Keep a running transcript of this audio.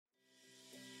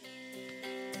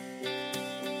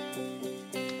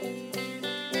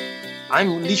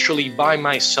I'm literally by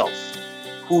myself.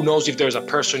 Who knows if there's a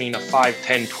person in a 5,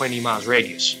 10, 20 miles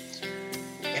radius?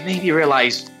 And maybe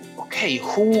realize, okay,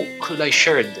 who could I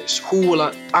share this? Who will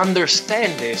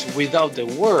understand this without the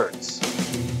words?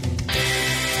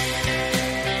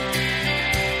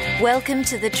 Welcome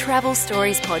to the Travel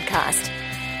Stories Podcast,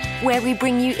 where we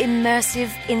bring you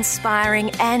immersive,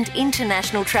 inspiring, and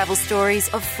international travel stories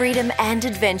of freedom and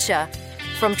adventure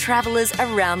from travelers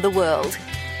around the world.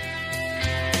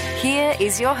 Here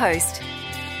is your host,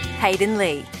 Hayden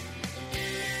Lee.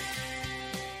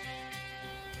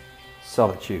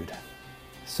 Solitude.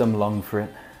 Some long for it,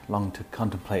 long to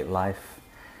contemplate life,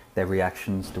 their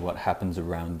reactions to what happens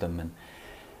around them, and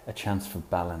a chance for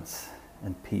balance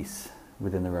and peace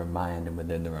within their own mind and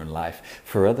within their own life.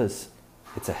 For others,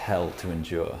 it's a hell to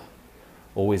endure,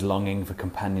 always longing for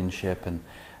companionship and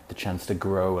the chance to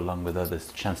grow along with others,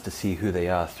 the chance to see who they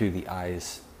are through the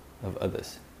eyes of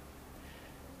others.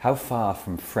 How far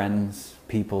from friends,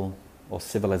 people, or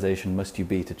civilization must you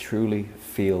be to truly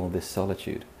feel this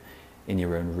solitude? In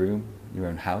your own room, your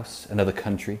own house, another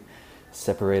country,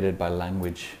 separated by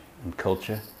language and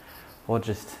culture, or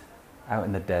just out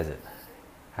in the desert,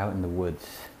 out in the woods,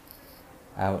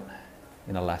 out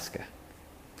in Alaska.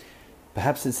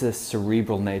 Perhaps it's the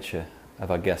cerebral nature of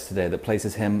our guest today that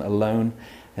places him alone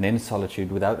and in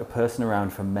solitude without a person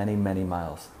around for many, many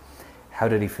miles. How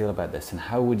did he feel about this? And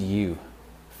how would you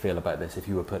feel about this if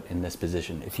you were put in this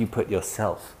position, if you put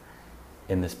yourself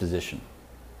in this position?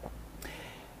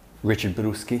 Richard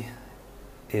Bruschi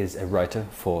is a writer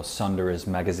for Sonderers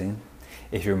magazine.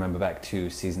 If you remember back to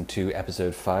season 2,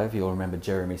 episode 5, you'll remember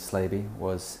Jeremy Slaby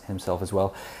was himself as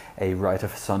well a writer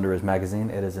for Sonderers magazine.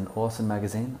 It is an awesome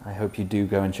magazine. I hope you do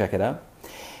go and check it out.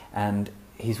 And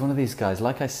he's one of these guys,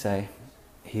 like I say,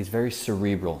 he's very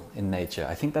cerebral in nature.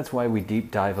 I think that's why we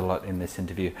deep dive a lot in this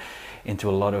interview into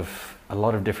a lot of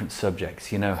different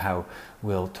subjects. You know how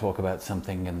we'll talk about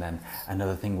something and then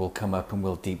another thing will come up and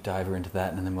we'll deep dive into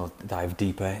that, and then we'll dive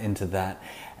deeper into that,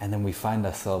 and then we find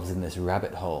ourselves in this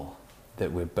rabbit hole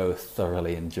that we're both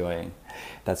thoroughly enjoying.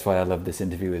 That's why I love this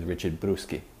interview with Richard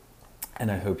Bruschi, and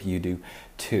I hope you do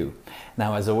too.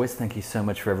 Now, as always, thank you so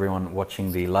much for everyone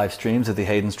watching the live streams of the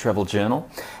Hayden's Travel Journal,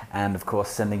 and of course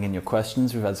sending in your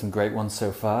questions. We've had some great ones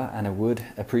so far, and I would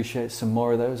appreciate some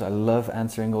more of those. I love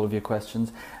answering all of your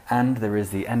questions, and there is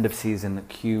the end of season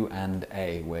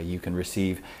Q&A where you can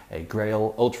receive a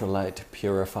Grail Ultralight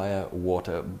Purifier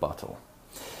water bottle.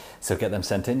 So get them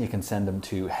sent in. You can send them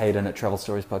to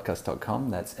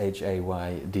hayden@travelstoriespodcast.com. That's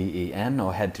HAYDEN,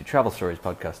 or head to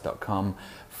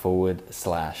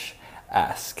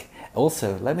travelstoriespodcast.com/ask.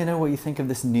 Also, let me know what you think of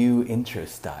this new intro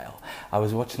style. I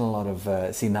was watching a lot of,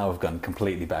 now I've gone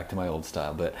completely back to my old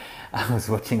style, but I was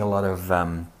watching a lot of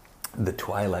The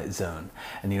Twilight Zone.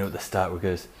 And you know at the start where it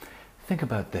goes, think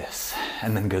about this,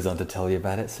 and then goes on to tell you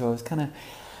about it. So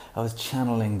I was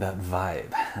channeling that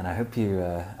vibe, and I hope you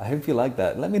like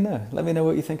that. Let me know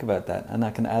what you think about that, and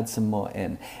I can add some more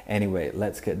in. Anyway,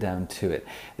 let's get down to it.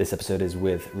 This episode is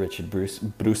with Richard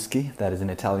Bruschi. That is an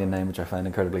Italian name, which I find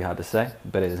incredibly hard to say,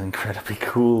 but it is an incredibly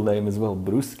cool name as well,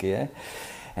 Bruschi, eh?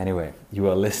 Anyway, you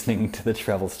are listening to the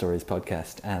Travel Stories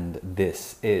Podcast, and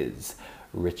this is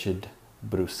Richard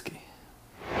Bruschi.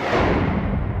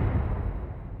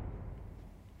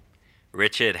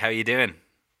 Richard, how are you doing?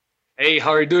 Hey,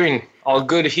 how are you doing? All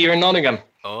good here in Nottingham.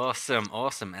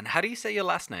 Awesome. And how do you say your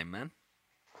last name, man?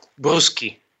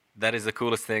 Bruschi. That is the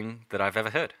coolest thing that I've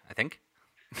ever heard, I think.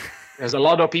 There's a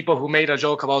lot of people who made a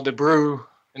joke about the brew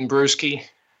and Bruschi.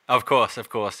 Of course. Have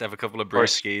a couple of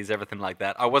brewskis, everything like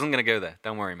that. I wasn't going to go there.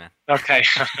 Don't worry, man. Okay.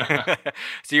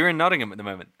 So you're in Nottingham at the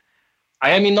moment? I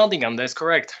am in Nottingham, that's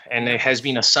correct. And it has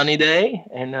been a sunny day,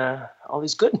 and all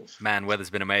is good. Man,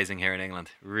 weather's been amazing here in England.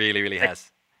 Really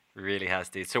has. Really has,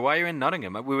 dude. So why are you in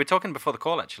Nottingham? We were talking before the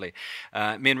call, actually.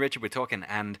 Me and Richard were talking,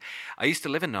 and I used to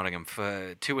live in Nottingham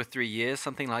for 2 or 3 years,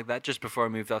 something like that, just before I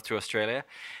moved off to Australia.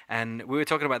 And we were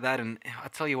talking about that, and I'll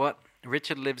tell you what,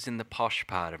 Richard lives in the posh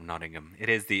part of Nottingham. It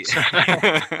is it's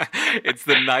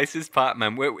the nicest part,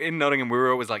 man. In Nottingham, we were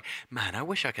always like, man, I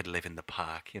wish I could live in the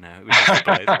park, you know. It was just a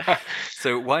place.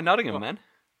 So why Nottingham, man?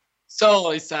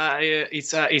 So it's an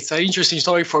interesting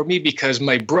story for me because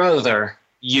my brother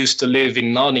used to live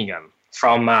in Nottingham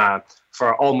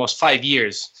for almost 5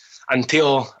 years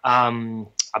until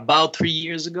about 3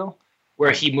 years ago,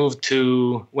 when he moved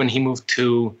to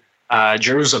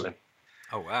Jerusalem.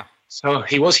 Oh wow! So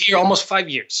he was here almost 5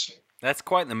 years. That's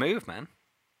quite the move, man.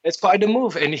 It's quite the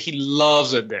move, and he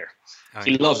loves it there.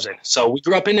 He loves it. So we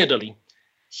grew up in Italy.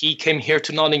 He came here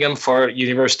to Nottingham for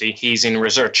university. He's in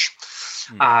research.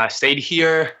 Stayed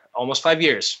here almost 5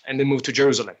 years, and then moved to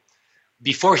Jerusalem.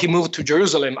 before he moved to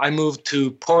Jerusalem, I moved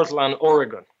to Portland,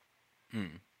 Oregon.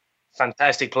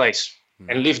 Fantastic place.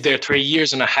 And lived there 3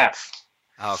 years and a half.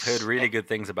 Oh, I've heard really good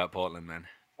things about Portland, man.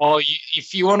 Oh,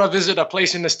 if you want to visit a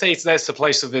place in the States, that's the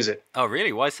place to visit. Oh,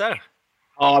 really? Why so?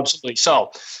 Oh, absolutely.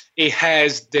 So it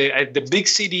has the big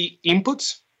city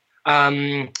inputs,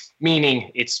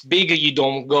 meaning it's big. You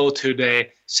don't go to the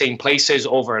same places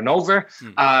over and over.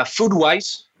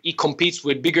 Food-wise, it competes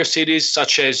with bigger cities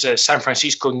such as San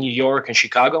Francisco, New York, and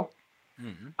Chicago.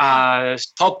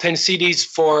 Top 10 cities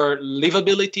for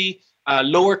livability,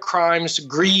 lower crimes,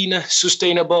 green,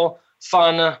 sustainable,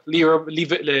 fun,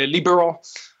 liberal.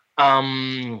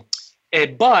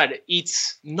 But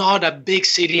it's not a big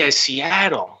city as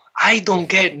Seattle. I don't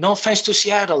get, no offense to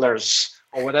Seattlers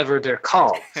or whatever they're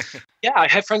called. Yeah, I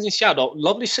have friends in Seattle,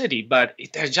 lovely city, but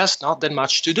there's just not that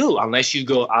much to do unless you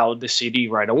go out the city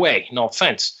right away. No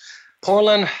offense.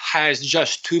 Portland has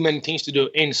just too many things to do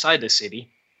inside the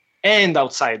city and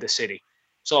outside the city.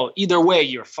 So either way,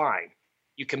 you're fine.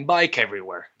 You can bike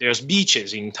everywhere. There's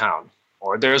beaches in town.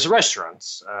 Or there's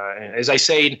restaurants. As I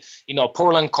said,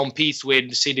 Portland competes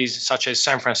with cities such as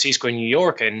San Francisco and New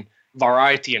York and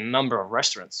variety and number of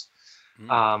restaurants.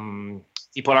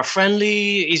 People are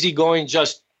friendly, easygoing,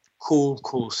 just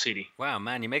cool city. Wow,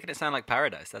 man, you're making it sound like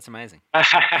paradise. That's amazing.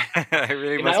 It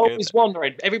really must I always wonder,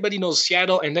 everybody knows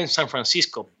Seattle and then San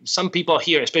Francisco. Some people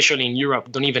here, especially in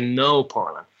Europe, don't even know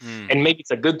Portland. And maybe it's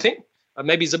a good thing, or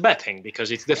maybe it's a bad thing because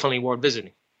it's definitely worth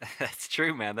visiting. That's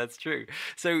true, man. That's true.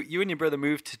 So you and your brother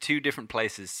moved to two different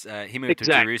places. He moved to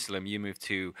Jerusalem. You moved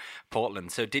to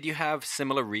Portland. So did you have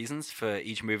similar reasons for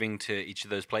each moving to each of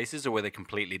those places, or were they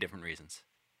completely different reasons?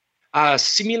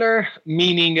 Similar,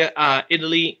 meaning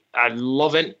Italy. I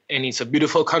love it, and it's a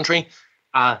beautiful country.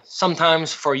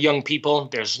 Sometimes for young people,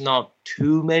 there's not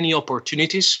too many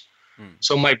opportunities.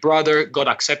 So my brother got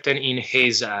accepted in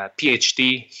his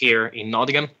PhD here in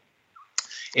Nottingham,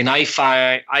 and I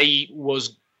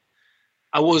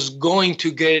was going to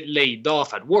get laid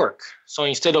off at work. So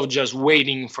instead of just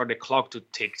waiting for the clock to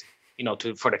tick,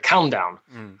 for the countdown,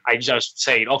 I just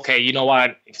said, okay, you know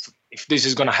what? If this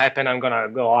is going to happen, I'm going to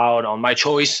go out on my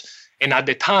choice. And at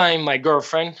the time, my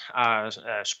girlfriend,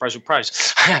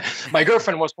 surprise, my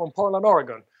girlfriend was from Portland,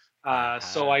 Oregon.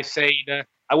 So I said,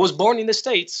 I was born in the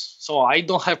States, so I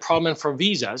don't have problem for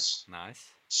visas. Nice.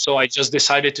 So I just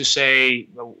decided to say,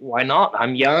 why not?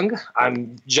 I'm young.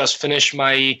 I'm just finished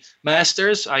my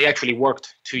master's. I actually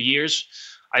worked 2 years.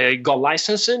 I got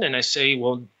licensed, and I say,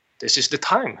 well, this is the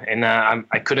time. And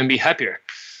I couldn't be happier.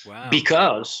 Wow.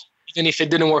 Because even if it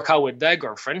didn't work out with that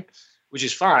girlfriend, which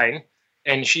is fine,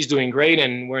 and she's doing great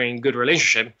and we're in good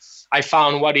relationship, I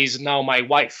found what is now my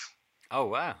wife. Oh,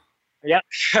 wow. Yeah.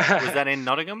 Was that in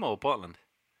Nottingham or Portland?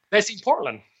 That's in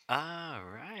Portland. Ah,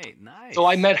 right. Nice. So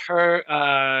I met her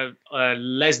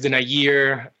less than a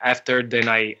year after that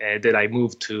I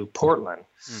moved to Portland.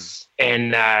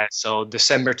 And so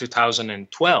December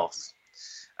 2012,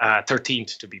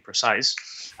 13th to be precise.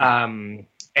 And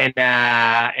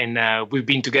we've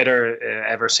been together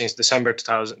ever since December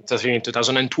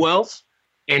 2012.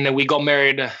 And we got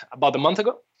married about a month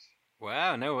ago.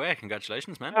 Wow, no way.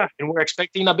 Congratulations, man. And we're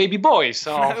expecting a baby boy.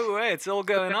 So no way. It's all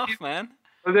going off, man.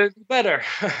 Better.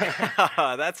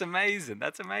 That's amazing.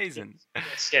 That's amazing.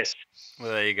 Yes. Well,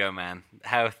 there you go, man.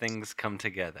 How things come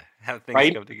together. Come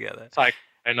together. It's like,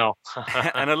 I know.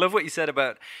 And I love what you said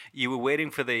about you were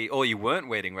waiting or you weren't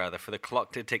waiting rather, for the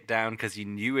clock to tick down because you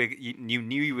knew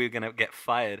you were going to get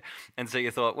fired. And so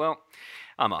you thought, well,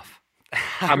 I'm off.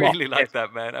 I really like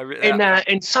that, man.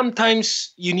 And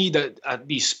sometimes you need a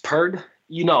be spurred.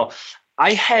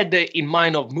 I had in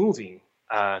mind of moving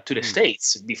to the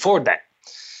States before that.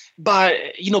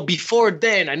 But, before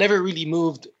then, I never really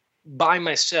moved by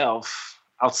myself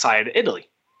outside Italy.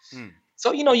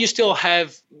 So, you still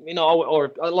have,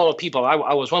 or a lot of people,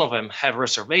 I was one of them, have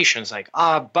reservations like,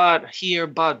 but here,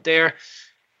 but there.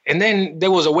 And then there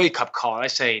was a wake-up call. I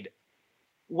said,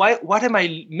 what am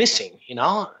I missing?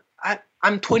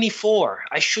 I'm 24.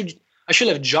 I should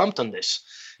have jumped on this.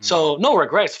 So no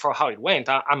regrets for how it went.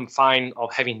 I'm fine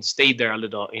of having stayed there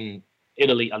in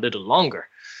Italy a little longer.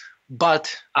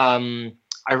 But I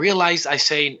realized, I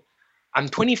said, I'm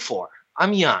 24.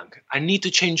 I'm young. I need to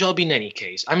change job in any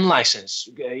case. I'm licensed.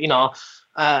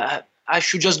 I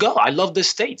should just go. I love the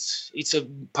States. It's a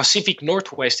Pacific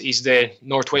Northwest is the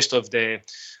northwest of the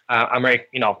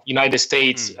United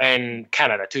States, and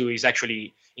Canada too. Is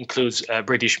actually includes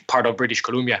part of British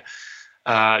Columbia.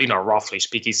 Roughly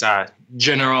speaking, it's a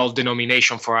general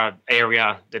denomination for an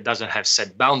area that doesn't have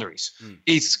set boundaries.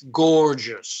 It's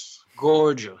gorgeous.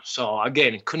 So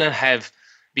again, couldn't have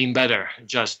been better.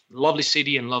 Just lovely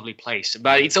city and lovely place.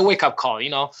 But it's a wake up call, you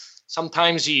know.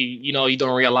 Sometimes you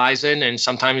don't realize it, and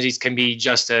sometimes it can be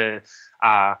just having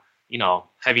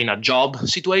a job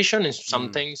situation, and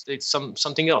some things it's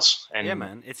something else. And yeah,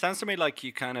 man, it sounds to me like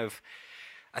you kind of.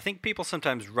 I think people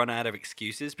sometimes run out of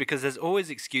excuses because there's always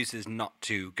excuses not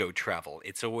to go travel.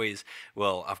 It's always,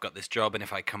 well, I've got this job, and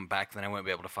if I come back, then I won't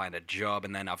be able to find a job,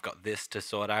 and then I've got this to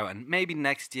sort out, and maybe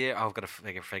next year I've got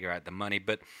to figure out the money.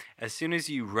 But as soon as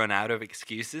you run out of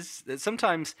excuses,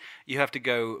 sometimes you have to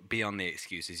go beyond the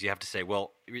excuses. You have to say,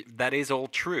 well, that is all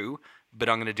true, but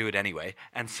I'm going to do it anyway.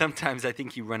 And sometimes I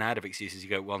think you run out of excuses. You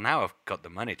go, well, now I've got the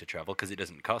money to travel because it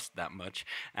doesn't cost that much.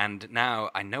 And now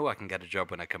I know I can get a job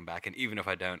when I come back. And even if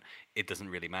I don't, it doesn't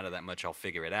really matter that much. I'll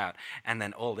figure it out. And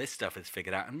then all this stuff is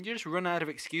figured out. And you just run out of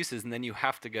excuses. And then you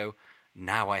have to go,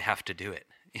 now I have to do it.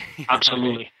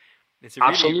 Absolutely. It's a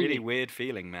really, really weird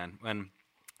feeling, man, when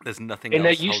there's nothing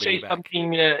else holding you back. And you say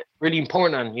something really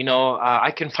important,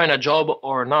 I can find a job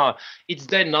or not. It's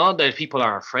then not that people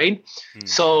are afraid.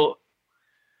 So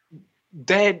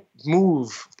that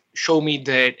move showed me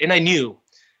that, and I knew,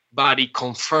 but it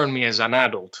confirmed me as an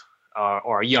adult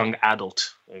or a young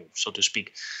adult, so to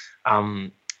speak,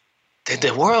 that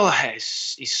the world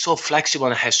is so flexible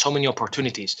and has so many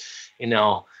opportunities.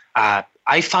 I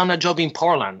found a job in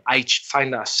Portland. I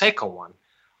found a second one.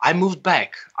 I moved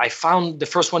back. I found the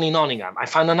first one in Nottingham. I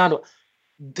found another.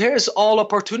 There's all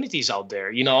opportunities out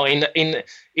there.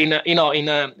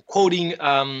 Quoting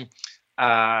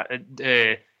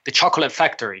the Chocolate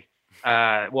Factory.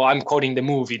 Well, I'm quoting the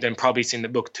movie, then probably it's in the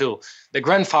book too. The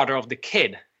grandfather of the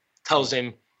kid tells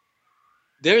him,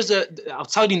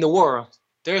 outside in the world,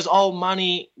 there's all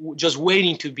money just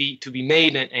waiting to be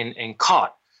made and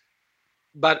caught.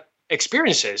 But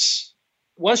experiences,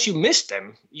 once you miss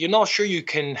them, you're not sure you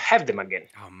can have them again.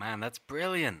 Oh man, that's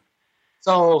brilliant.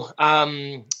 So,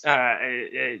 and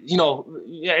I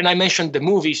mentioned the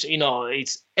movies,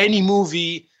 it's any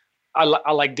movie. I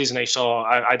like Disney, so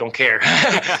I don't care.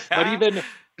 But even,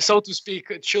 so to speak,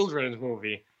 a children's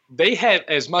movie, they have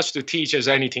as much to teach as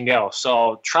anything else.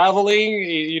 So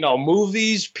traveling,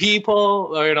 movies,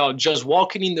 people, just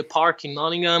walking in the park in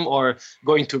Nottingham or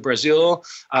going to Brazil,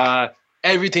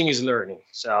 everything is learning.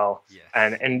 So, yes.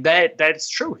 and that's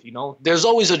true. There's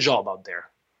always a job out there,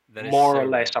 more or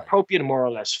less appropriate, more or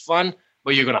less fun,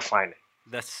 but you're going to find it.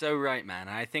 That's so right, man.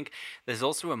 I think there's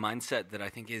also a mindset that I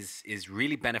think is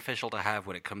really beneficial to have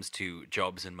when it comes to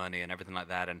jobs and money and everything like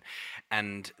that,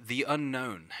 and the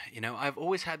unknown. I've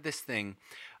always had this thing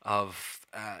of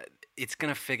it's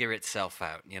gonna figure itself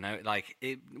out.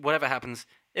 Whatever happens,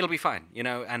 it'll be fine.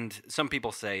 And some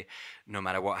people say, no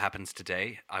matter what happens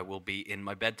today, I will be in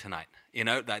my bed tonight.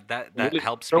 That really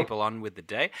helps people on with the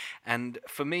day. And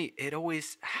for me, it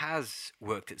always has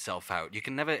worked itself out. You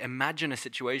can never imagine a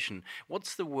situation.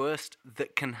 What's the worst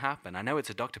that can happen? I know it's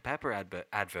a Dr. Pepper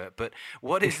advert, but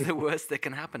what is the worst that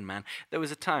can happen, man? There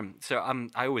was a time, so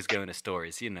I always go into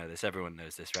stories. You know this, everyone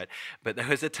knows this, right? But there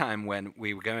was a time when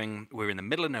we were in the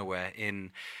middle of nowhere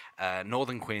in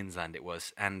northern Queensland it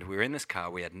was, and we were in this car.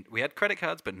 We had credit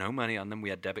cards, but no money on them. We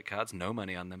had debit cards, no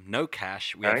money on them, no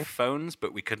cash. We had phones,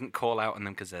 but we couldn't call out on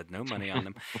them because they had no money on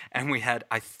them. And we had,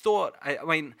 I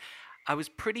was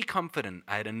pretty confident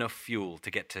I had enough fuel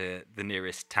to get to the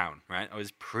nearest town, right? I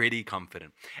was pretty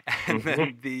confident. And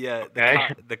then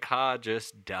the car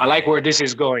just died. I like where this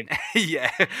is going.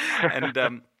 Yeah.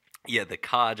 And the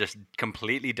car just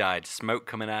completely died. Smoke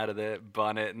coming out of the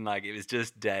bonnet, and it was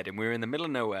just dead. And we were in the middle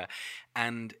of nowhere.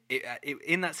 And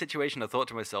in that situation, I thought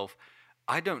to myself,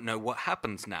 I don't know what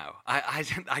happens now. I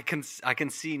can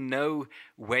see no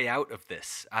way out of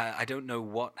this. I don't know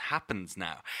what happens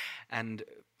now. And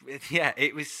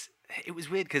it was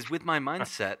weird because with my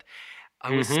mindset,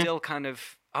 I was still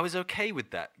I was okay with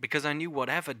that because I knew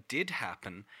whatever did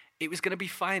happen, it was going to be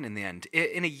fine in the end.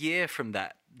 In a year from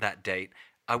that date,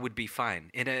 I would be fine.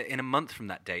 In a month from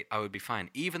that date, I would be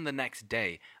fine. Even the next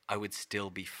day, I would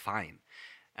still be fine.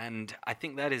 And I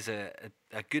think that is a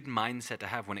good mindset to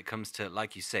have when it comes to,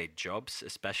 like you say, jobs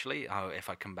especially. If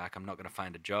I come back, I'm not going to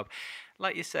find a job.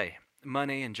 Like you say,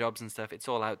 money and jobs and stuff, it's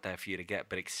all out there for you to get.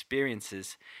 But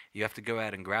experiences, you have to go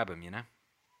out and grab them,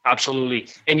 Absolutely.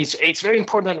 And it's very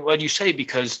important what you say,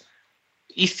 because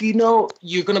if you know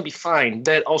you're going to be fine,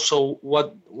 that also,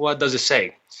 what does it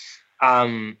say?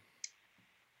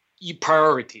 Your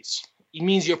priorities. It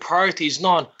means your priority is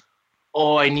not,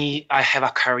 I have a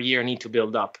career I need to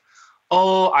build up.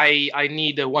 I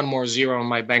need one more zero on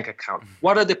my bank account.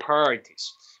 What are the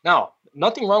priorities? Now,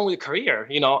 nothing wrong with career.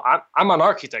 I'm an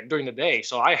architect during the day,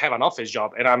 so I have an office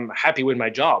job and I'm happy with my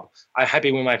job. I'm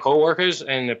happy with my coworkers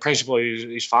and the principal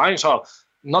is fine. So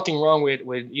nothing wrong with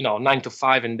 9 to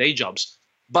 5 and day jobs,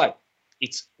 but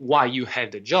it's why you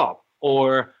have the job,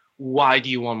 or why do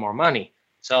you want more money?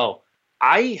 So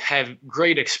I have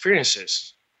great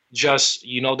experiences. Just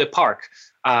the park.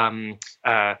 For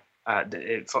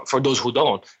those who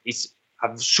don't, it's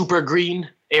a super green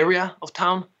area of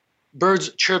town,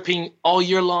 birds chirping all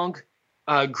year long,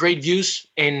 great views.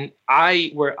 And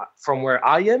from where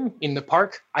I am in the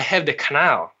park, I have the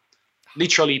canal,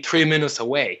 literally 3 minutes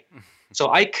away, so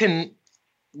I can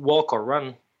walk or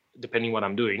run, depending what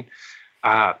I'm doing,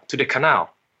 to the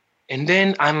canal, and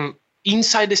then I'm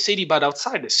inside the city, but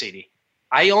outside the city.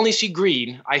 I only see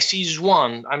green. I see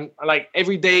swan. I'm like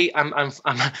every day.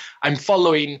 I'm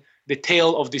following the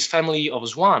tale of this family of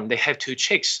swan. They have 2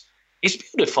 chicks. It's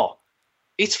beautiful.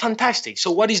 It's fantastic.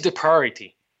 So what is the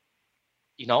priority?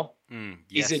 Yes,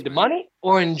 is it the money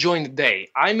or enjoying the day?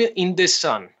 I'm in the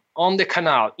sun, on the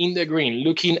canal, in the green,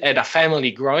 looking at a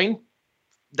family growing.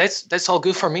 That's all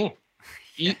good for me.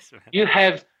 You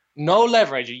have no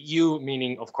leverage. You,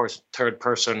 meaning, of course, third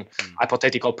person,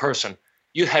 hypothetical person.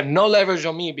 You have no leverage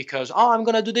on me because, I'm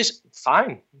going to do this.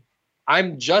 Fine.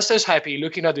 I'm just as happy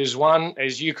looking at this one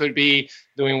as you could be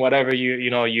doing whatever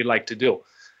you like to do.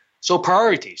 So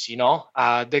priorities,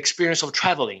 the experience of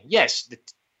traveling. Yes, the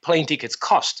plane tickets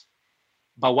cost,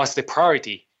 but what's the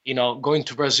priority? Going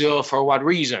to Brazil for what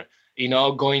reason?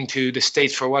 Going to the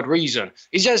States for what reason?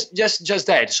 It's just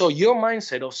that. So your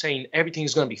mindset of saying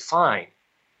everything's going to be fine,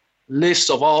 lists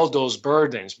of all those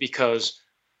burdens, because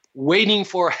waiting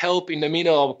for help in the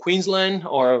middle of Queensland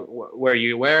or where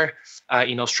you were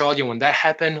in Australia when that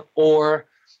happened, or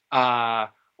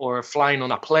flying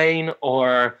on a plane,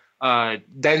 or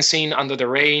dancing under the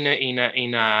rain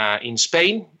in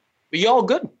Spain, you're all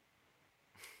good.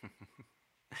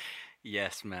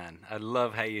 Yes, man. I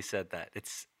love how you said that.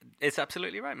 It's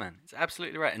absolutely right, man. It's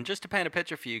absolutely right. And just to paint a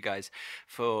picture for you guys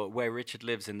for where Richard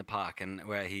lives in the park and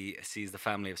where he sees the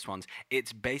family of swans,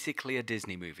 it's basically a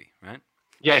Disney movie, right?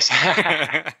 Yes.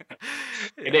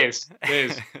 It is. Very,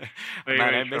 man,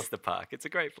 very I miss the park. It's a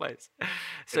great place.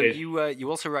 So you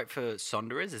also write for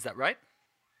Sonderers, is that right?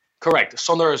 Correct.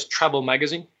 Sonderers Travel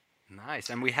Magazine. Nice.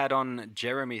 And we had on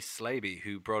Jeremy Slaby,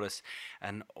 who brought us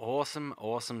an awesome,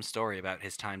 awesome story about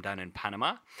his time down in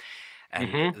Panama.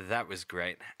 And that was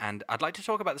great. And I'd like to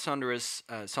talk about the Sonderers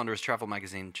Travel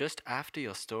Magazine just after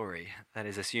your story. That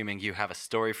is assuming you have a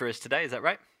story for us today. Is that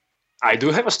right? I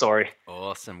do have a story.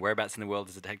 Awesome. Whereabouts in the world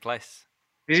does it take place?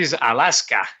 This is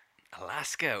Alaska.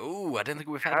 Alaska. Ooh, I don't think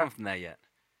we've had one from there yet.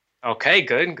 Okay,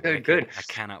 good. I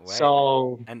cannot wait.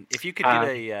 So, and if you could give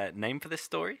a name for this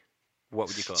story, what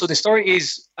would you call it? So the story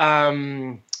is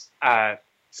finding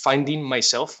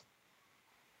myself,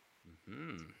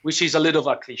 which is a little of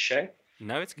a cliche.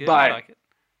 No, it's good. But I like it.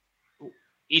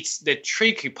 It's the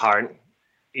tricky part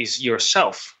is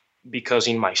yourself, because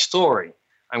in my story,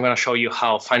 I'm going to show you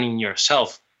how finding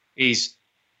yourself is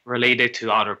related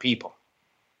to other people.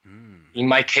 In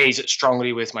my case,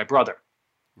 strongly with my brother.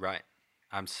 Right.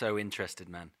 I'm so interested,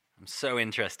 man. I'm so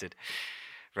interested.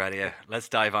 Rightio, let's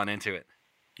dive on into it.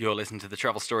 You're listening to the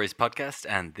Travel Stories podcast,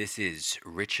 and this is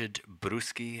Richard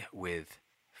Bruschi with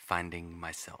Finding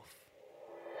Myself.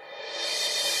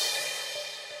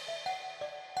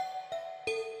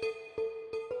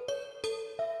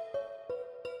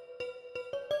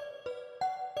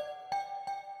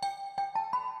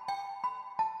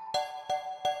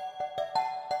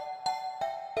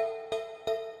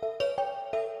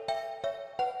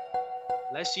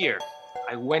 Last year,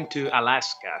 I went to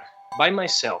Alaska by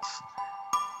myself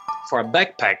for a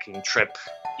backpacking trip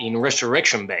in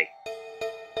Resurrection Bay.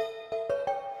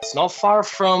 It's not far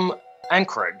from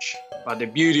Anchorage, but the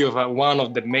beauty of one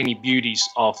of the many beauties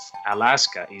of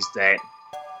Alaska is that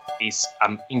it's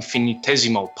an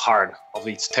infinitesimal part of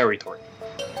its territory.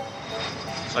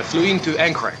 So I flew into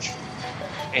Anchorage,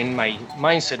 and my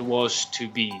mindset was to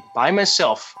be by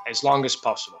myself as long as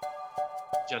possible.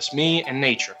 Just me and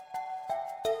nature.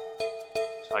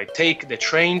 So I take the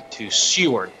train to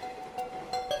Seward,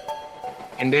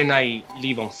 and then I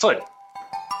leave on foot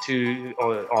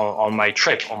on my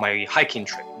trip, on my hiking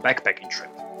trip, backpacking trip.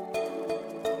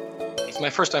 It's my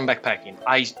first time backpacking.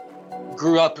 I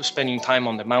grew up spending time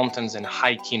on the mountains and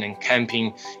hiking and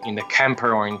camping in the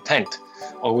camper or in tent,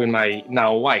 or with my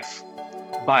now wife.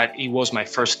 But it was my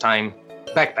first time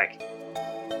backpacking.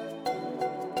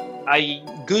 I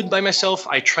good by myself,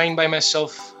 I train by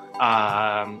myself,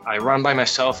 I run by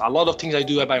myself. A lot of things I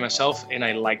do by myself, and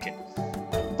I like it.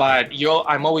 But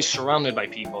I'm always surrounded by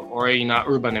people or in an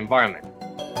urban environment.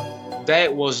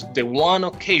 That was the one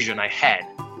occasion I had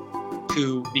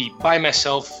to be by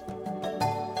myself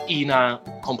in a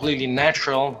completely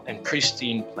natural and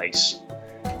pristine place.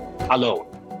 alone.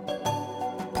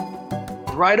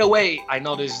 Right away, I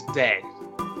noticed that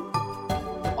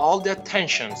all the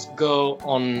attentions go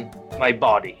on my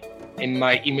body and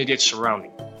my immediate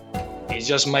surrounding. It's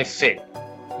just my feet,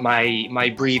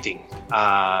 my breathing,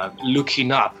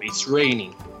 looking up, it's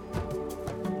raining.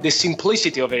 The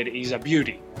simplicity of it is a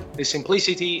beauty. The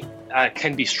simplicity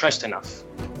can be stressed enough.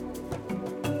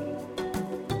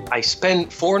 I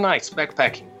spent 4 nights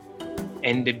backpacking,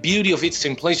 and the beauty of its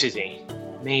simplicity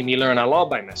made me learn a lot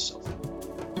by myself.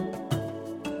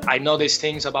 I noticed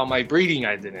things about my breathing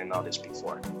I didn't notice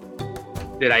before.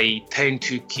 That I tend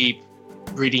to keep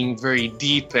breathing very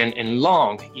deep and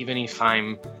long, even if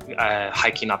I'm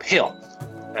hiking uphill.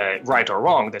 Right or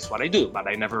wrong, that's what I do, but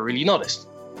I never really noticed.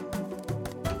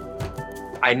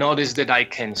 I noticed that I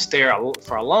can stare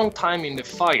for a long time in the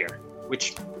fire,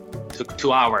 which took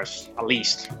 2 hours at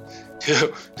least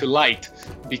to light,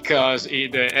 because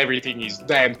everything is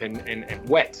damp and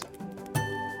wet.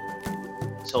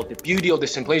 So the beauty of the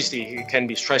simplicity can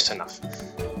be stressed enough.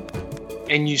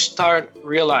 And you start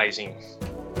realizing,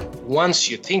 once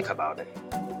you think about it,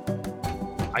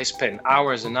 I spent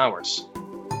hours and hours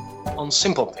on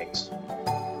simple things.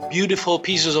 Beautiful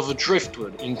pieces of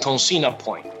driftwood in Tonsina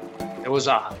Point. There was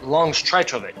a long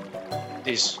stretch of it.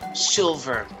 These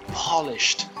silver,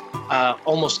 polished,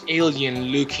 almost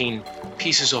alien-looking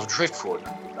pieces of driftwood.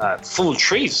 Full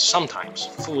trees sometimes,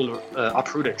 full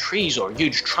uprooted trees or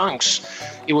huge trunks.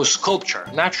 It was sculpture,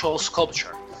 natural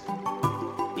sculpture.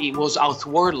 It was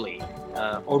outwardly,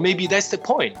 or maybe that's the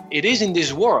point. It is in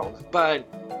this world, but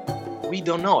we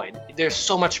don't know it. There's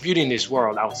so much beauty in this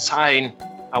world outside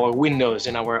our windows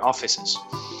and our offices.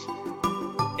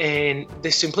 And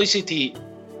the simplicity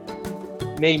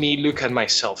made me look at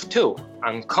myself too,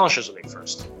 unconsciously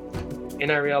first.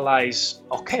 And I realized,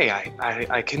 okay,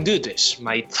 I can do this.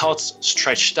 My thoughts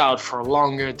stretched out for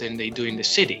longer than they do in the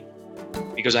city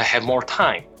because I have more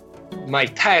time. My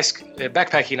tasks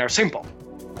backpacking are simple.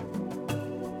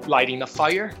 Lighting a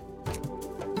fire,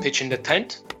 pitching the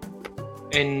tent,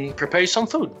 and preparing some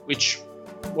food, which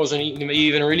wasn't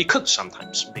even really cooked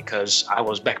sometimes because I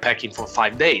was backpacking for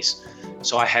 5 days.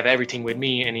 So I had everything with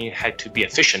me and it had to be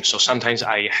efficient. So sometimes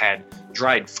I had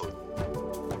dried food.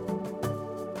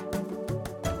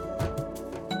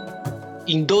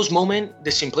 In those moments,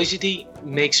 the simplicity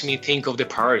makes me think of the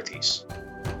priorities.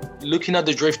 Looking at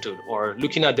the driftwood or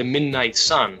looking at the midnight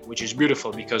sun, which is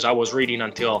beautiful because I was reading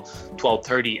until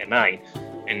 12:30 at night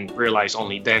and realized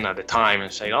only then at the time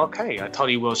and say, okay, I thought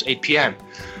it was 8 p.m.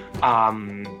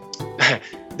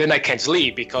 Then I can't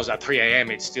sleep because at 3 a.m.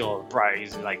 it's still bright,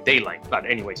 it's like daylight. But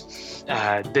anyways,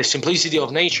 the simplicity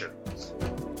of nature,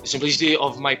 the simplicity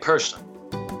of my person,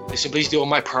 the simplicity of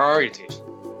my priorities.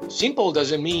 Simple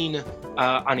doesn't mean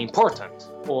unimportant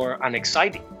or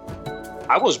unexciting.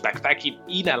 I was backpacking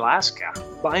in Alaska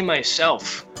by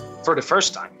myself for the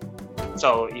first time.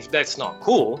 So if that's not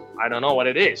cool, I don't know what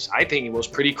it is. I think it was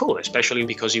pretty cool, especially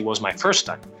because it was my first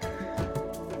time.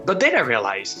 But then I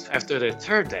realized after the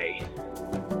 3rd day,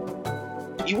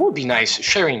 it would be nice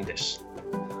sharing this.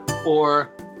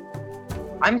 Or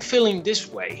I'm feeling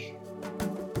this way.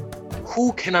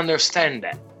 Who can understand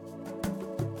that?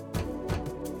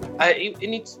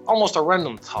 And it's almost a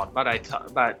random thought,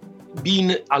 but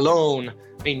being alone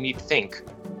made me think.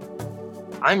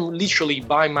 I'm literally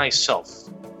by myself.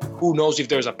 Who knows if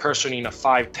there's a person in a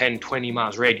 5, 10, 20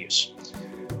 miles radius.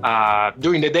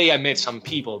 During the day, I met some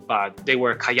people, but they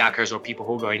were kayakers or people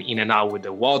who were going in and out with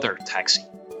the water taxi.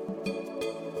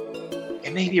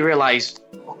 And made me realize,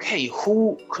 okay,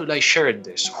 who could I share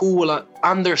this? Who will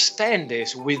understand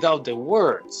this without the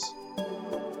words?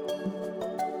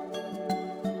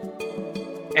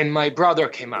 And my brother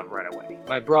came up right away.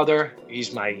 My brother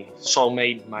is my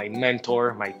soulmate, my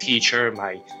mentor, my teacher,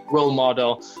 my role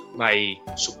model, my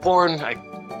support.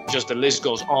 Just the list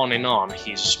goes on and on.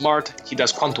 He's smart. He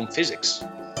does quantum physics,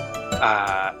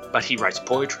 but he writes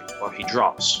poetry or he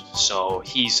draws. So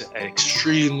he's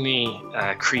extremely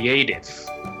creative.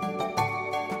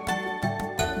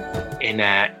 And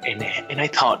I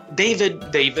thought,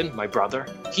 David, my brother,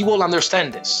 he will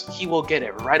understand this. He will get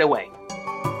it right away.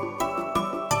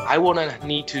 I won't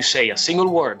need to say a single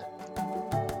word,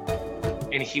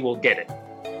 and he will get it.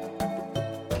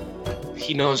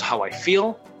 He knows how I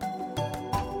feel.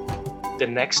 The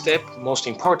next step, most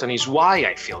important, is why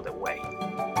I feel that way.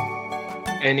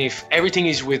 And if everything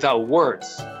is without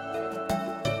words,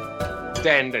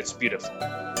 then that's beautiful.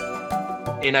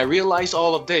 And I realized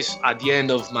all of this at the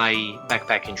end of my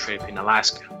backpacking trip in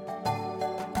Alaska.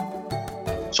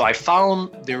 So I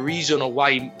found the reason of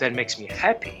why that makes me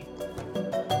happy.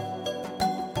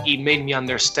 It made me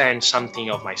understand something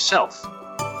of myself.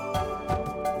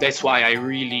 That's why I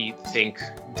really think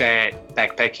that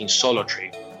backpacking solo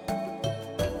trip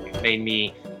made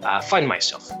me find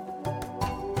myself.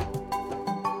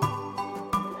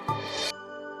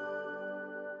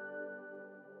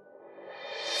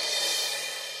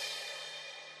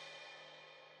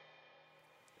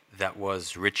 That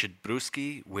was Richard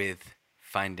Bruschi with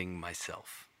Finding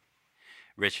Myself.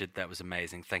 Richard, that was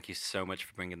amazing. Thank you so much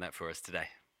for bringing that for us today.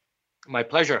 My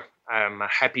pleasure. I'm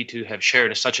happy to have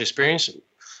shared such experience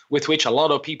with which a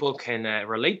lot of people can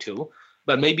relate to,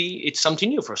 but maybe it's something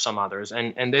new for some others,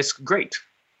 and that's great.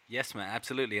 Yes, man,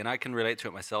 absolutely. And I can relate to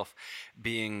it myself,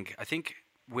 I think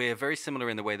we're very similar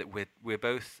in the way that we're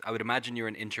both, I would imagine you're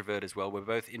an introvert as well. We're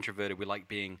both introverted. We like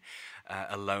being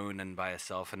alone and by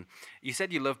yourself. And you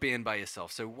said you love being by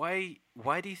yourself. So why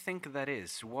do you think that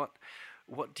is? What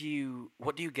do you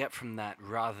get from that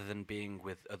rather than being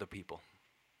with other people?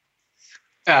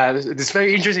 It's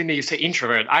very interesting that you say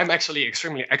introvert. I'm actually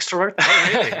extremely extrovert.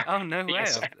 Oh, really? Oh, no way.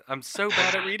 Yes. I'm so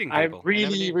bad at reading I'm people.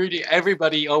 really,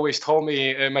 everybody always told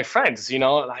me, my friends,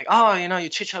 like, oh, you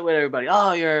chit chat with everybody.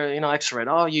 Oh, you're, extrovert.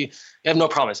 Oh, you have no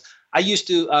problems. I used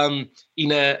to,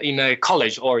 in a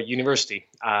college or university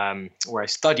where I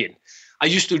studied, I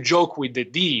used to joke with the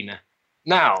dean.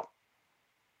 Now,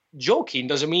 joking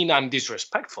doesn't mean I'm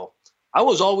disrespectful. I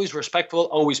was always respectful,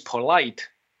 always polite.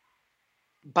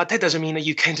 But that doesn't mean that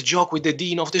you can't joke with the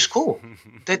dean of the school.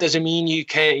 That doesn't mean you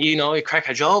can, you crack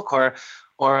a joke or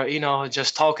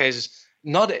just talk as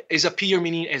not as a peer,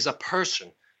 meaning as a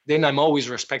person. Then I'm always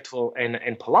respectful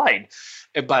and polite.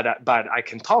 But I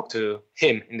can talk to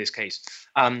him in this case.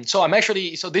 So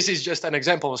this is just an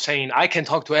example of saying I can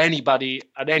talk to anybody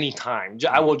at any time.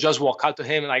 I will just walk out to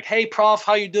him like, hey, prof,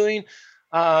 how you doing?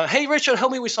 Hey, Richard,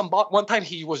 help me with some box. One time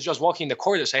he was just walking the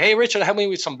corridor, say, hey, Richard, help me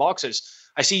with some boxes.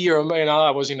 I see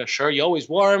I was in a shirt, you're always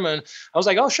warm. And I was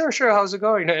like, oh, sure. How's it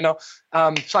going? So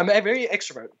I'm a very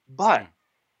extrovert. But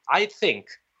I think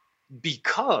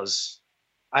because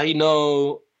I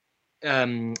know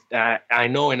and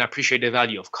appreciate the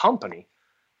value of company,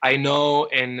 I know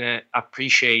and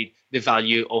appreciate the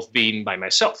value of being by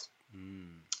myself.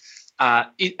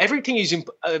 Everything is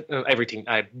everything.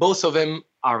 Both of them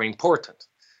are important.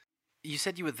 You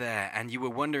said you were there and you were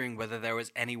wondering whether there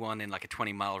was anyone in like a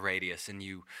 20-mile radius, and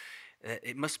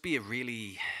it must be a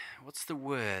really, what's the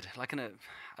word? I don't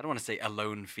want to say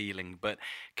alone feeling, but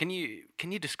can you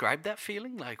describe that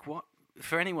feeling? Like what,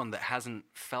 for anyone that hasn't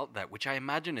felt that, which I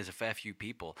imagine is a fair few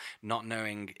people, not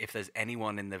knowing if there's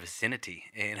anyone in the vicinity,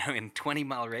 in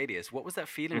 20-mile radius, what was that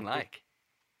feeling like?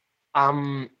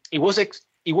 It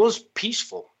was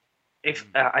peaceful.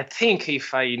 I think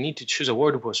if I need to choose a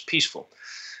word, it was peaceful.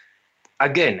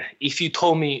 Again, if you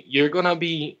told me you're going to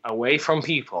be away from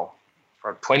people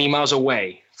for 20 miles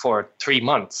away for 3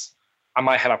 months, I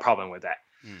might have a problem with that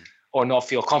or not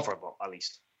feel comfortable, at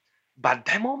least. But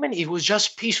that moment, it was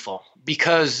just peaceful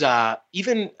because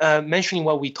even mentioning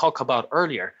what we talked about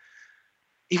earlier,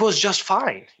 it was just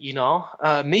fine,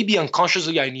 Maybe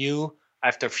unconsciously I knew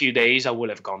after a few days I would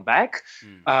have gone back.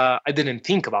 I didn't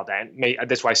think about that.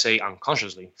 That's why I say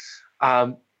unconsciously.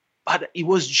 But it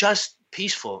was just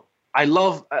peaceful. I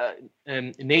love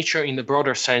nature in the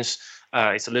broader sense.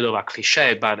 It's a little of a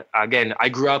cliche, but again, I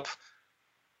grew up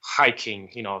hiking,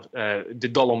 the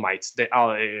Dolomites,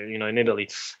 in Italy,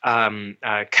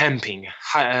 camping,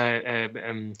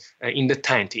 in the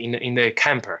tent, in the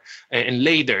camper, and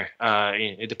later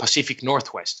in the Pacific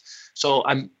Northwest. So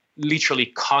I'm literally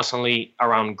constantly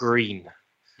around green,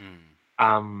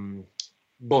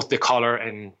 both the color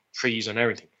and trees and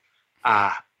everything.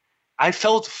 I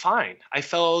felt fine. I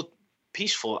felt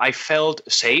peaceful. I felt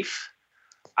safe.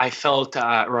 I felt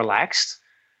relaxed,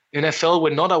 and I felt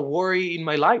with not a worry in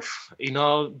my life.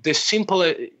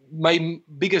 My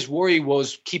biggest worry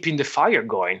was keeping the fire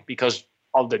going because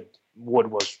all the wood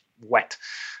was wet.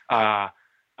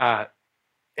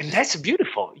 And that's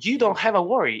beautiful. You don't have a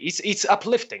worry. It's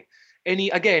uplifting. And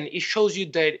again, it shows you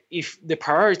that if the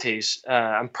priorities,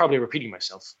 I'm probably repeating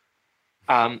myself.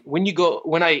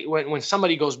 When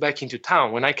somebody goes back into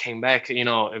town, when I came back,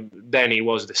 then it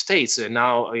was the States. And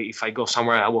now if I go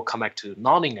somewhere, I will come back to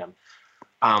Nottingham.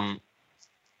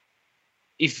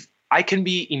 If I can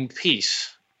be in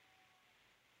peace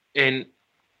and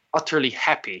utterly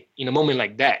happy in a moment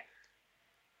like that,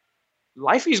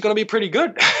 life is going to be pretty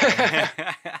good.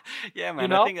 Yeah,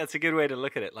 man. I think that's a good way to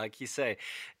look at it. Like you say,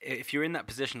 if you're in that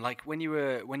position, like when you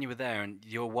were there, and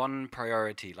your one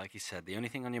priority, like you said, the only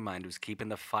thing on your mind was keeping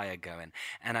the fire going.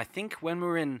 And I think when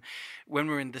we're in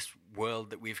this world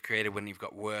that we've created, when you've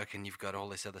got work and you've got all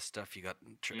this other stuff, you got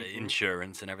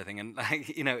insurance and everything, and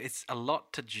like, it's a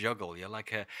lot to juggle. You're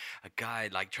like a guy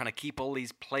like trying to keep all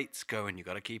these plates going. You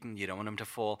got to keep them. You don't want them to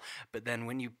fall. But then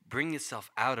when you bring yourself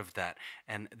out of that,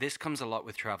 and this comes a lot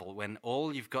with travel, when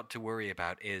all you've got to worry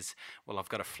about is, well, I've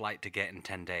got a flight to get in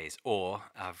 10 days, or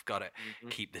I've got to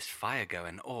keep this fire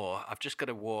going, or I've just got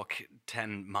to walk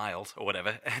 10 miles or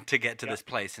whatever to get to this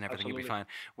place, and everything will be fine.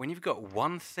 When you've got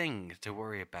one thing to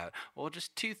worry about, or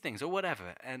just two things or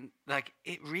whatever, and like,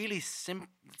 it really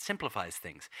simplifies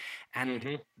things.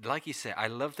 And like you said, I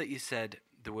love that you said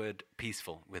the word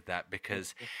peaceful with that,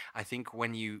 because I think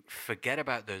when you forget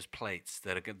about those plates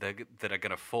that are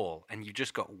going to fall, and you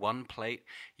just got one plate,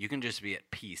 you can just be at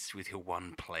peace with your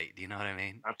one plate. Do you know what I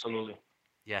mean? Absolutely.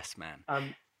 Yes, man.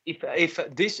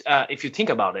 If you think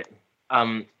about it,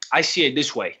 I see it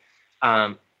this way.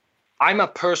 I'm a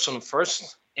person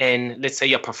first, and let's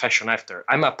say a profession after.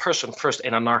 I'm a person first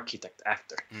and an architect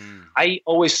after. I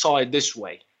always saw it this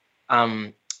way.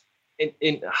 How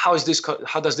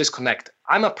does this connect?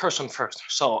 I'm a person first,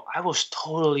 so I was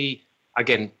totally,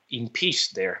 again, in peace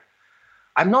there.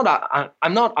 I'm not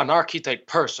an architect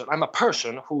person. I'm a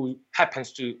person who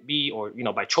happens to be, or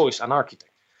by choice, an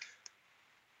architect.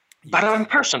 Yes. But I'm a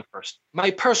person first.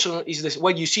 My person is this.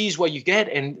 What you see is what you get,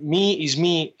 and me is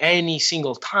me any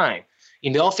single time,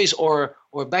 in the office or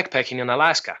backpacking in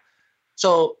Alaska.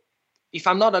 So if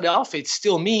I'm not at the office, it's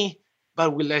still me,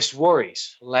 but with less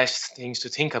worries, less things to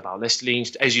think about, less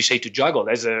things, as you say, to juggle.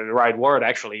 That's the right word,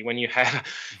 actually, when you have,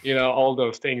 all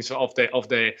those things of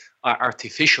the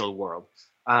artificial world.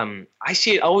 I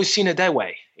always seen it that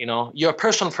way. You're a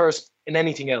person first and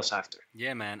anything else after.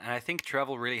 Yeah, man. And I think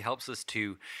travel really helps us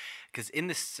to, because in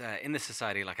this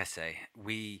society, like I say,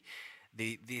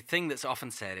 the thing that's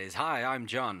often said is, "Hi, I'm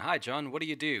John. Hi, John. What do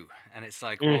you do?" And it's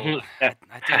like, well, I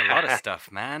do a lot of stuff,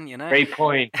 man. Great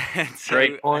point. So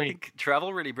Great point. I think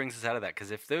travel really brings us out of that, because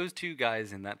if those two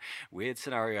guys in that weird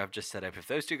scenario I've just set up, if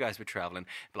those two guys were traveling,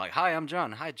 be like, "Hi, I'm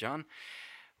John. Hi, John.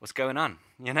 What's going on?"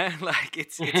 Like,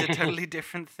 it's a totally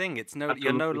different thing.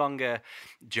 You're no longer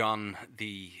John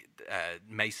the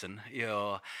Mason.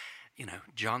 You're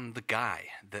John the guy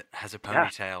that has a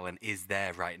ponytail and is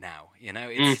there right now.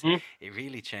 It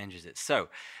really changes it. So,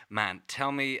 man,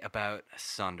 tell me about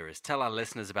Sonderers. Tell our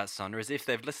listeners about Sonderers. If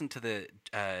they've listened to the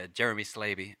Jeremy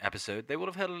Slaby episode, they would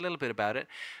have heard a little bit about it.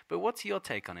 But what's your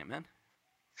take on it, man?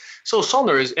 So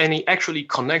Sonderers, and it actually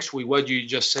connects with what you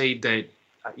just said, that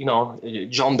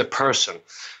John the person.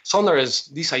 Sonderers,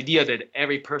 this idea that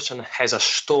every person has a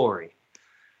story.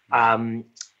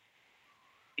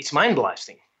 It's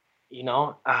mind-blasting.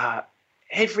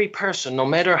 Every person, no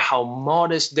matter how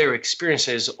modest their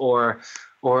experiences or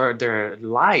their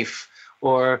life,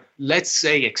 or let's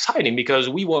say exciting, because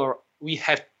we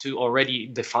have to already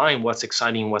define what's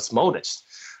exciting, what's modest.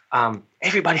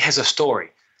 Everybody has a story.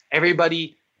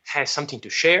 Everybody has something to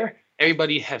share.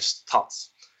 Everybody has thoughts.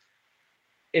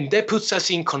 And that puts us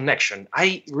in connection.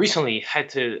 I recently had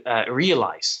to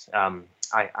realize,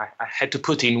 I had to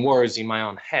put in words in my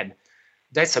own head.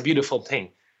 That's a beautiful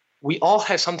thing. We all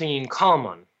have something in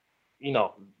common,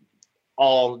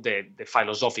 all the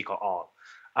philosophical all.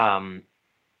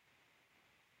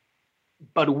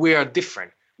 But we are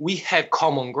different. We have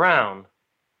common ground,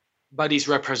 but it's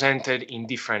represented in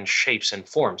different shapes and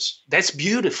forms. That's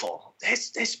beautiful.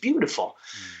 That's beautiful.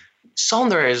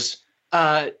 Sonderers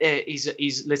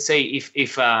is let's say if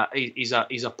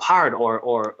is a part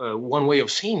or one way of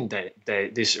seeing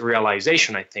this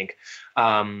realization, I think,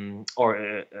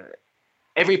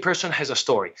 every person has a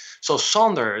story. So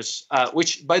Sonders,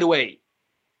 which, by the way,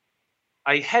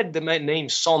 I had the name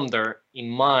Sonder in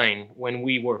mind when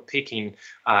we were picking,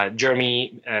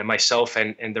 Jeremy, myself,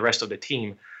 and the rest of the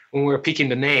team, when we were picking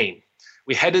the name.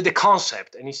 We had the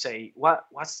concept, and he say,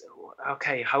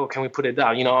 okay, how can we put it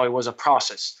down? It was a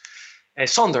process.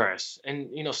 Sonderers, and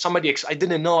somebody, I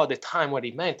didn't know at the time what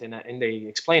it meant, and they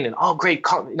explained it. Oh, great!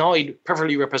 It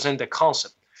perfectly represents the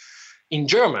concept. In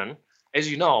German, as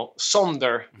you know,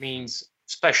 Sonder means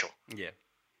special. Yeah.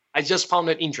 I just found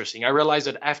it interesting. I realized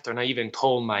that after, and I even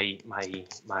told my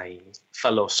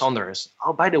fellow Sonderers,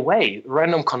 oh, by the way,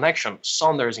 random connection,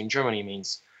 Sonders in Germany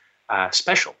means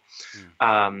special.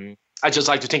 I just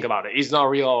like to think about it. It's not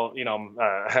real,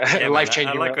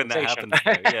 life-changing. I like when that happens.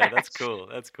 Yeah, that's cool.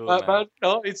 That's cool. But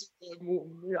no,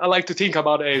 I like to think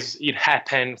about it as it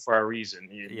happened for a reason.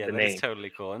 Yeah, that's totally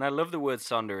cool. And I love the word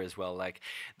sonder as well. Like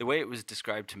the way it was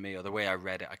described to me, or the way I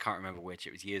read it, I can't remember which.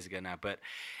 It was years ago now, but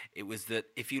it was that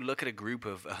if you look at a group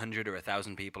of 100 or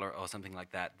 1,000 people or something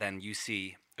like that, then you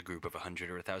see a group of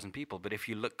 100 or 1,000 people. But if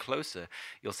you look closer,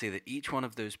 you'll see that each one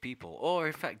of those people, or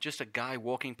in fact just a guy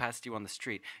walking past you on the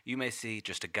street, you may see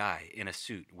just a guy in a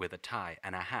suit with a tie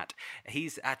and a hat.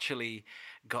 He's actually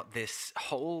got this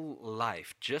whole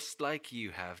life, just like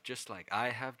you have, just like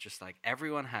I have, just like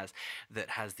everyone has,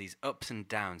 that has these ups and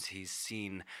downs. He's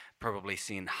probably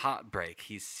seen heartbreak.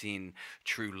 He's seen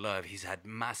true love. He's had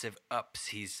massive ups.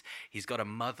 He's got a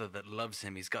mother that loves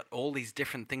him. He's got all these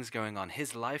different things going on.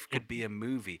 His life could be a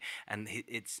movie, and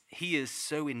he is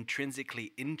so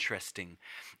intrinsically interesting,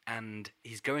 and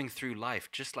he's going through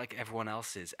life just like everyone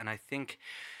else is. And I think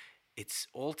it's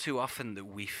all too often that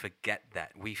we forget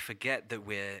that. We forget that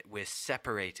we're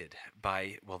separated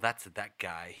by, well, that's that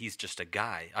guy. He's just a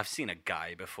guy. I've seen a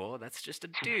guy before. That's just a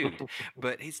dude.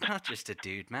 But he's not just a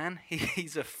dude, man.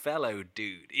 He's a fellow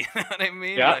dude. You know what I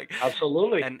mean? Yeah,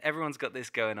 absolutely. And everyone's got this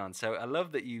going on. So I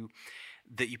love that you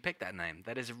picked that name.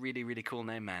 That is a really, really cool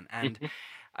name, man. And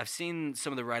I've seen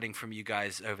some of the writing from you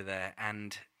guys over there.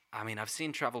 And I mean, I've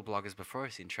seen travel bloggers before.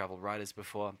 I've seen travel writers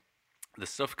before. The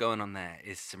stuff going on there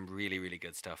is some really, really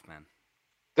good stuff, man.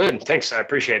 Good, thanks. I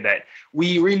appreciate that.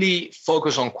 We really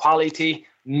focus on quality,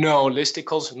 no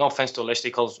listicles. No offense to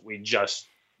listicles. We just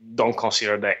don't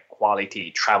consider that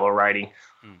quality travel writing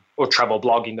or travel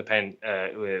blogging, depend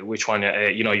which one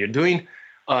you're doing.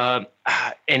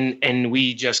 And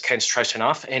we just can't stress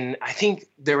enough. And I think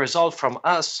the result from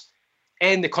us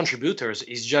and the contributors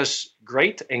is just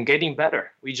great and getting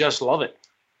better. We just love it.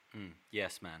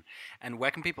 Yes, man. And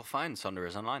where can people find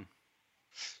Sonderers online?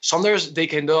 Sonderers, they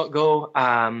can go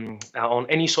on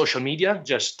any social media,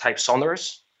 just type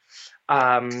Sonderers,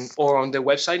 or on the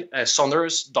website,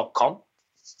 sonderers.com.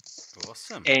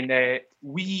 Awesome. And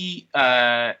we,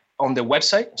 on the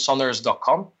website,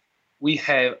 sonderers.com, we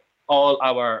have all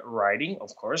our writing,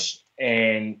 of course,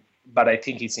 but I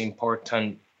think it's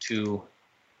important to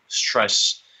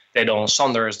stress that on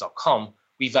sonderers.com,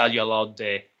 we value a lot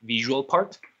the visual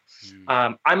part.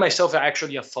 I myself am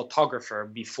actually a photographer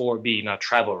before being a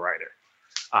travel writer.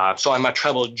 So I'm a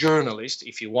travel journalist,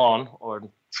 if you want, or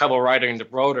travel writer in the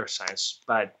broader sense.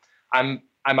 But I'm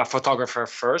a photographer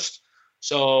first.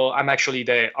 So I'm actually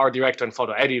the art director and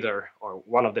photo editor, or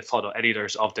one of the photo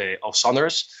editors of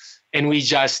Sonderers. And we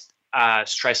just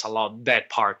stress a lot that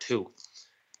part too.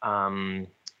 In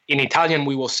Italian,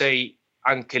 we will say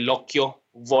anche l'occhio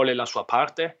vuole la sua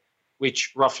parte,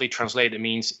 which roughly translated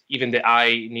means even the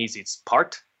eye needs its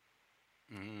part.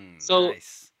 So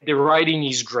nice. The writing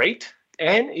is great,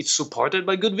 and it's supported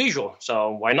by good visual. So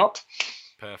why not?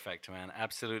 Perfect, man.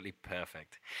 Absolutely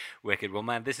perfect. Wicked. Well,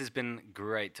 man, this has been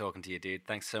great talking to you, dude.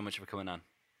 Thanks so much for coming on.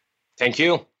 Thank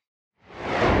you.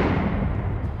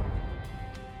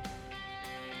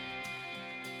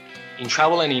 In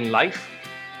travel and in life,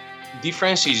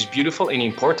 difference is beautiful and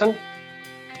important,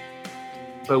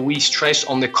 but we stress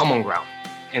on the common ground,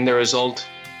 and the result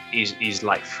is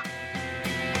life.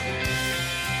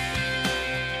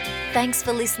 Thanks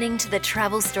for listening to the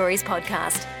Travel Stories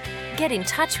podcast. Get in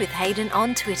touch with Hayden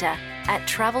on Twitter at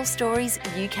Travel Stories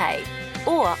UK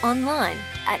or online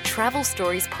at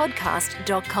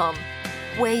travelstoriespodcast.com,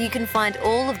 where you can find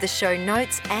all of the show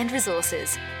notes and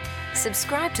resources.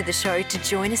 Subscribe to the show to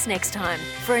join us next time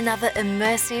for another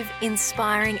immersive,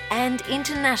 inspiring and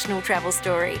international travel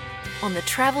story on the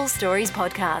Travel Stories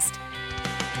podcast.